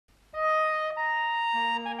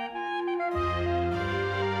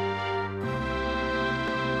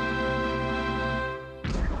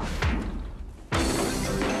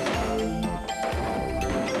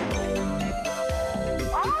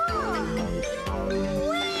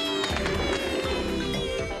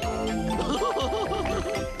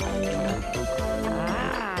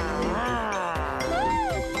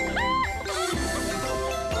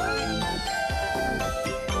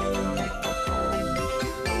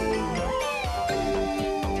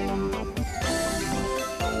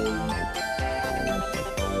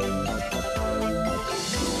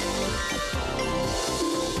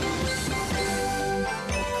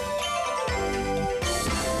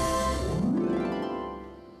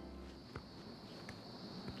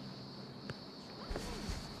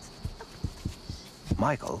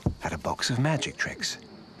Michael had a box of magic tricks,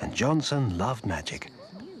 and Johnson loved magic,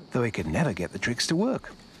 though he could never get the tricks to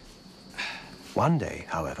work. One day,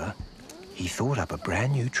 however, he thought up a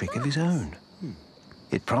brand new trick of his own.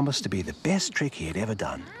 It promised to be the best trick he had ever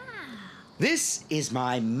done. This is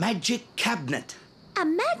my magic cabinet. A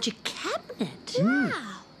magic cabinet? Wow.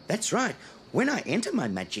 That's right. When I enter my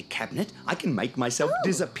magic cabinet, I can make myself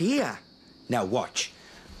disappear. Now watch.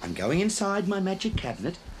 I'm going inside my magic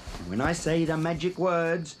cabinet, and when I say the magic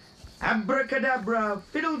words, abracadabra,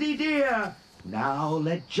 fiddle-dee-deer, now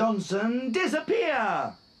let Johnson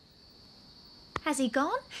disappear. Has he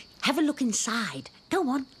gone? Have a look inside. Go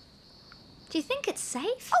on. Do you think it's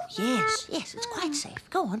safe? Oh, yes, it's quite safe.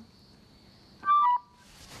 Go on.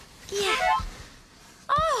 Yeah.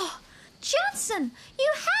 Oh, Johnson,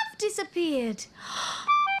 you have disappeared.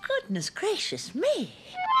 Goodness gracious me.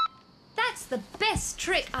 That's the best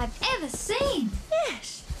trick I've ever seen.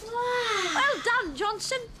 Yes. Wow. Well done,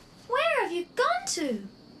 Johnson. Where have you gone to?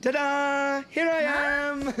 Ta-da! Here I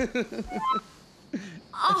am!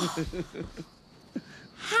 Oh.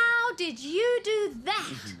 How did you do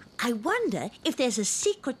that? I wonder if there's a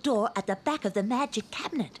secret door at the back of the magic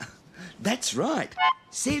cabinet. That's right.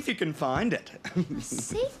 See if you can find it. A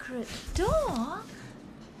secret door?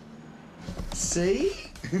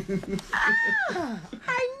 See?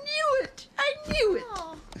 I knew it. I knew it.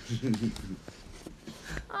 Oh.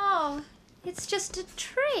 Oh, it's just a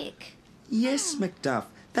trick. Yes, Macduff.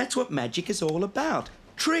 That's what magic is all about.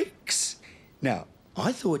 Tricks. Now,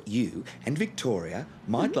 I thought you and Victoria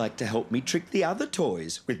might like to help me trick the other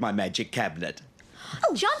toys with my magic cabinet.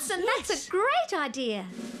 Oh, Johnson, that's a great idea.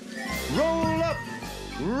 Roll up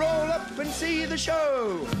and see the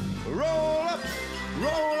show. Roll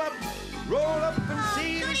up and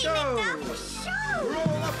see the show. Roll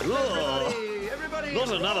up, everybody.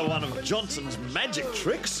 Not another one of Johnson's magic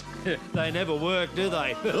tricks. They never work, do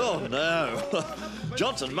they? Oh, no.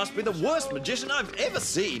 Johnson must be the worst magician I've ever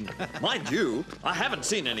seen. Mind you, I haven't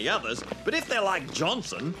seen any others, but if they're like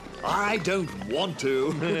Johnson, I don't want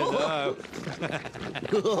to. No.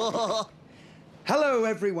 Hello,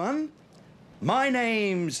 everyone. My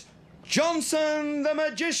name's Johnson the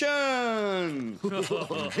Magician.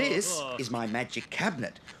 This is my magic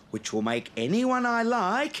cabinet, which will make anyone I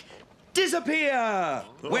like disappear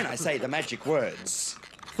when I say the magic words.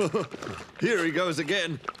 Here he goes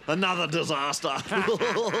again. Another disaster.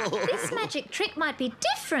 This magic trick might be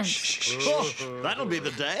different. Oh, that'll be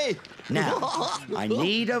the day. Now, I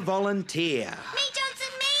need a volunteer. Me,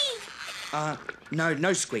 Johnson, me.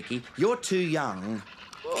 No, Squeaky. You're too young.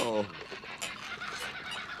 Oh.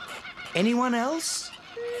 Anyone else?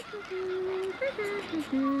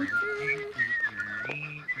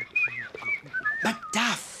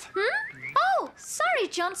 Macduff. Oh, sorry,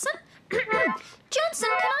 Johnson. Johnson,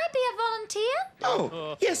 can I be a volunteer?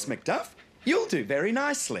 Oh, yes, Macduff. You'll do very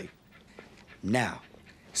nicely. Now,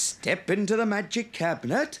 step into the magic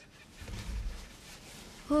cabinet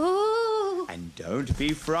Ooh. and don't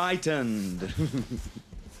be frightened.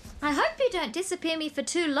 I hope you don't disappear me for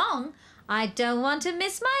too long. I don't want to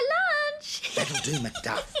miss my lunch. That'll do,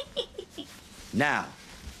 Macduff. Now,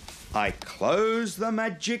 I close the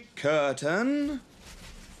magic curtain.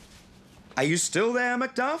 Are you still there,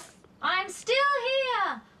 Macduff? I'm still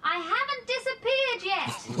here. I haven't disappeared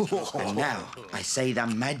yet. And now I say the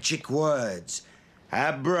magic words.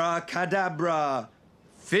 Abracadabra,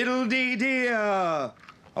 fiddle-dee-deer.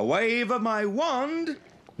 A wave of my wand.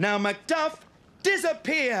 Now, Macduff,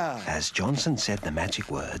 disappear. As Johnson said the magic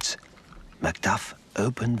words, Macduff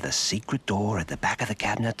opened the secret door at the back of the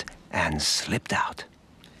cabinet and slipped out.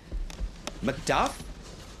 Macduff,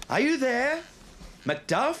 are you there?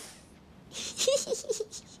 Macduff?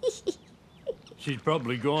 She's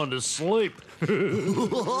probably gone to sleep.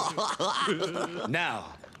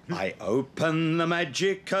 Now, I open the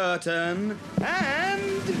magic curtain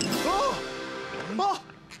and... Oh,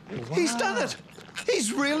 he's done it.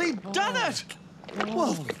 He's really done it.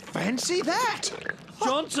 Well, fancy that.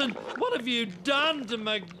 Johnson, what have you done to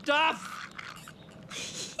Macduff?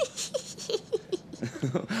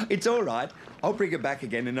 It's all right. I'll bring it back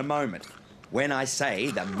again in a moment. When I say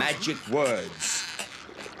the magic words.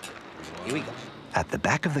 Here we go. At the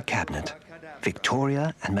back of the cabinet,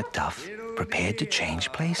 Victoria and Macduff prepared to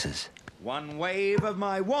change places. One wave of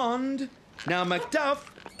my wand. Now, Macduff,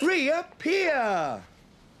 reappear.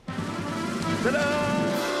 Ta-da!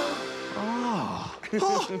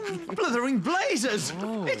 Oh, blithering blazes.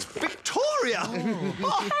 It's Victoria.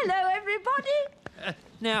 Oh. Hello, everybody.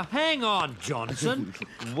 Now, hang on, Johnson.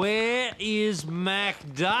 Where is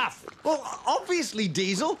Macduff? Well, obviously,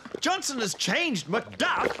 Diesel. Johnson has changed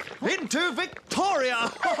Macduff into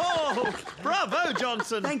Victoria. Oh, bravo,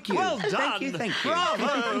 Johnson. Thank you. Well done. Thank you, thank you.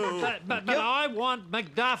 Bravo. But I want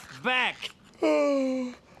Macduff back.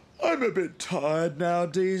 Oh, I'm a bit tired now,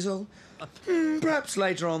 Diesel. Perhaps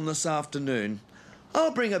later on this afternoon.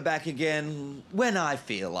 I'll bring her back again when I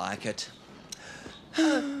feel like it.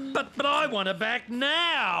 But I want her back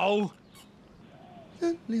now.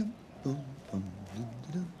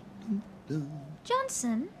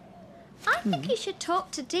 Johnson, I think you should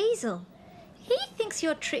talk to Diesel. He thinks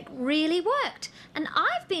your trick really worked, and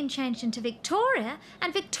I've been changed into Victoria,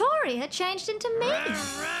 and Victoria changed into me.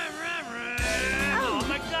 Oh,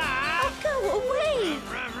 Macduff! Go away.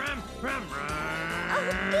 Oh,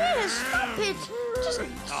 dear, stop it. Just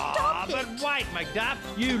stop it. But wait, Macduff.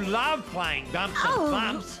 You love playing bumps and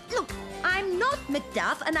thumps. Look, I'm not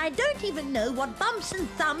Macduff, and I don't even know what bumps and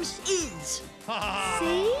thumps is.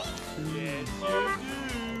 See? Yes, you do.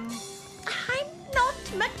 I'm not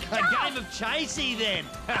A Macduff. game of chasey, then.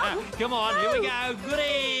 Come on, here we go.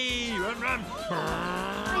 Goody! Run, run.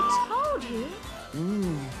 I told you.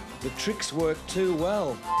 The tricks work too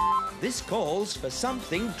well. This calls for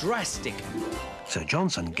something drastic. So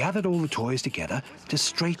Johnson gathered all the toys together to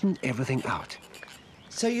straighten everything out.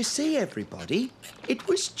 So you see, everybody, it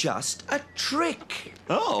was just a trick.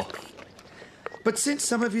 Oh, But since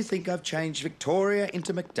some of you think I've changed Victoria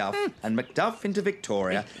into Macduff and Macduff into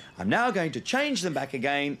Victoria, I'm now going to change them back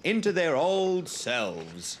again into their old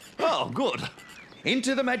selves. oh, good.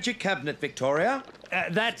 Into the magic cabinet, Victoria.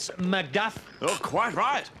 That's Macduff. Oh, quite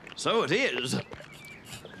right. So it is.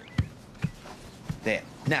 There.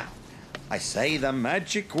 Now, I say the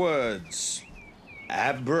magic words.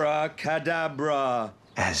 Abracadabra.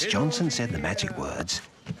 As Johnson said the magic words,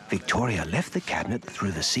 Victoria left the cabinet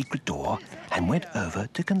through the secret door and went over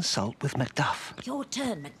to consult with Macduff. Your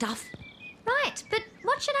turn, Macduff. Right, but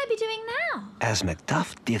what should I be doing now? As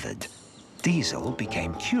Macduff dithered, Diesel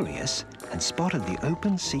became curious and spotted the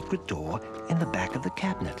open secret door in the back of the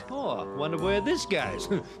cabinet. Oh, wonder where this goes.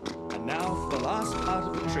 And now for the last part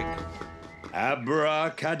of the trick.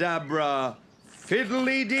 Abracadabra.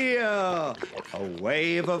 Fiddly-dear. A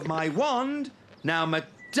wave of my wand. Now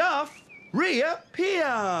Macduff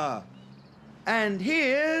reappear. And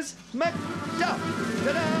here's Macduff.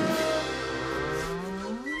 Ta-da!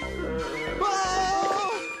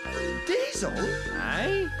 Oh! Diesel?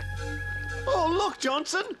 Hey? Oh, look,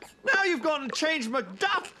 Johnson. Now you've gone and changed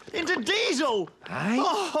Macduff into Diesel. Hey?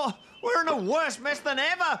 Oh, we're in a worse mess than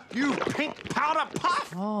ever, you pink powder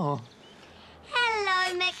puff. Oh.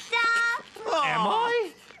 Hello, Macduff. Am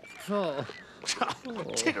I? Oh.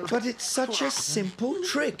 But it's such a simple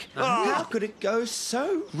trick. How could it go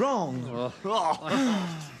so wrong?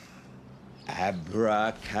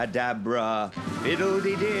 Abracadabra,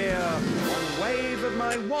 fiddle-de-dear, one wave of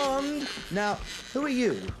my wand. Now, who are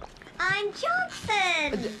you? I'm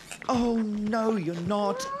Johnson. Oh, no, you're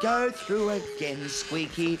not. Go through again,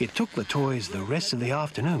 Squeaky. It took the toys the rest of the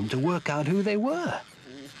afternoon to work out who they were.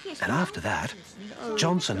 And after that,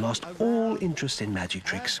 Johnson lost all interest in magic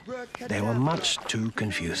tricks. They were much too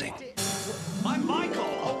confusing. I'm Michael.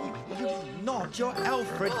 Oh, you're not. You're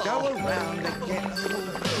Alfred. Go around again.